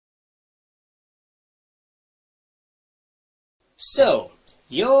So,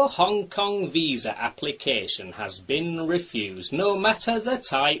 your Hong Kong visa application has been refused, no matter the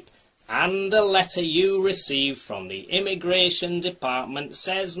type, and the letter you received from the Immigration Department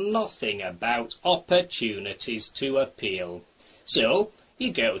says nothing about opportunities to appeal. So,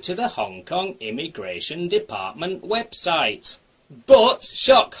 you go to the Hong Kong Immigration Department website. But,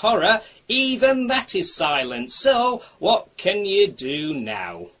 shock horror, even that is silent, so what can you do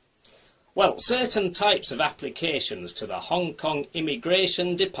now? Well, certain types of applications to the Hong Kong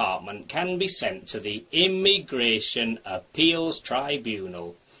Immigration Department can be sent to the Immigration Appeals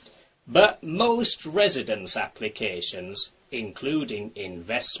Tribunal. But most residence applications, including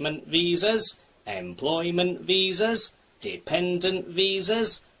investment visas, employment visas, dependent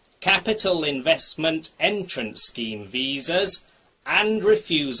visas, capital investment entrance scheme visas, and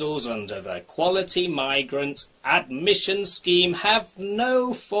refusals under the Quality Migrant Admission Scheme have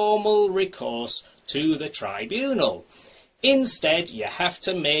no formal recourse to the tribunal. Instead, you have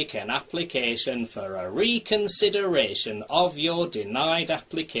to make an application for a reconsideration of your denied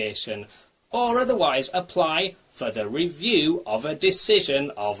application, or otherwise apply for the review of a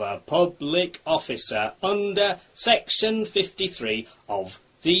decision of a public officer under Section 53 of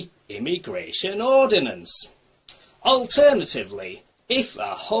the Immigration Ordinance. Alternatively, if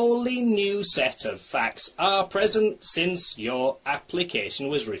a wholly new set of facts are present since your application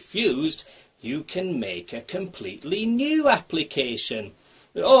was refused, you can make a completely new application,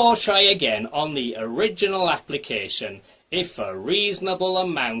 or try again on the original application if a reasonable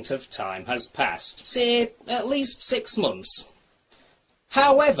amount of time has passed, say at least 6 months.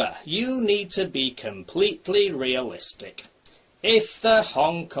 However, you need to be completely realistic. If the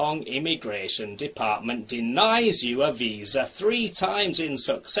Hong Kong Immigration Department denies you a visa 3 times in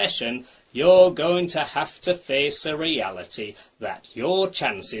succession, you're going to have to face a reality that your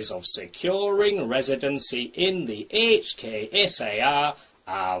chances of securing residency in the HKSAR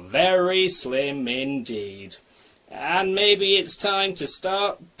are very slim indeed. And maybe it's time to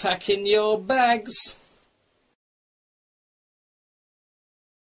start packing your bags.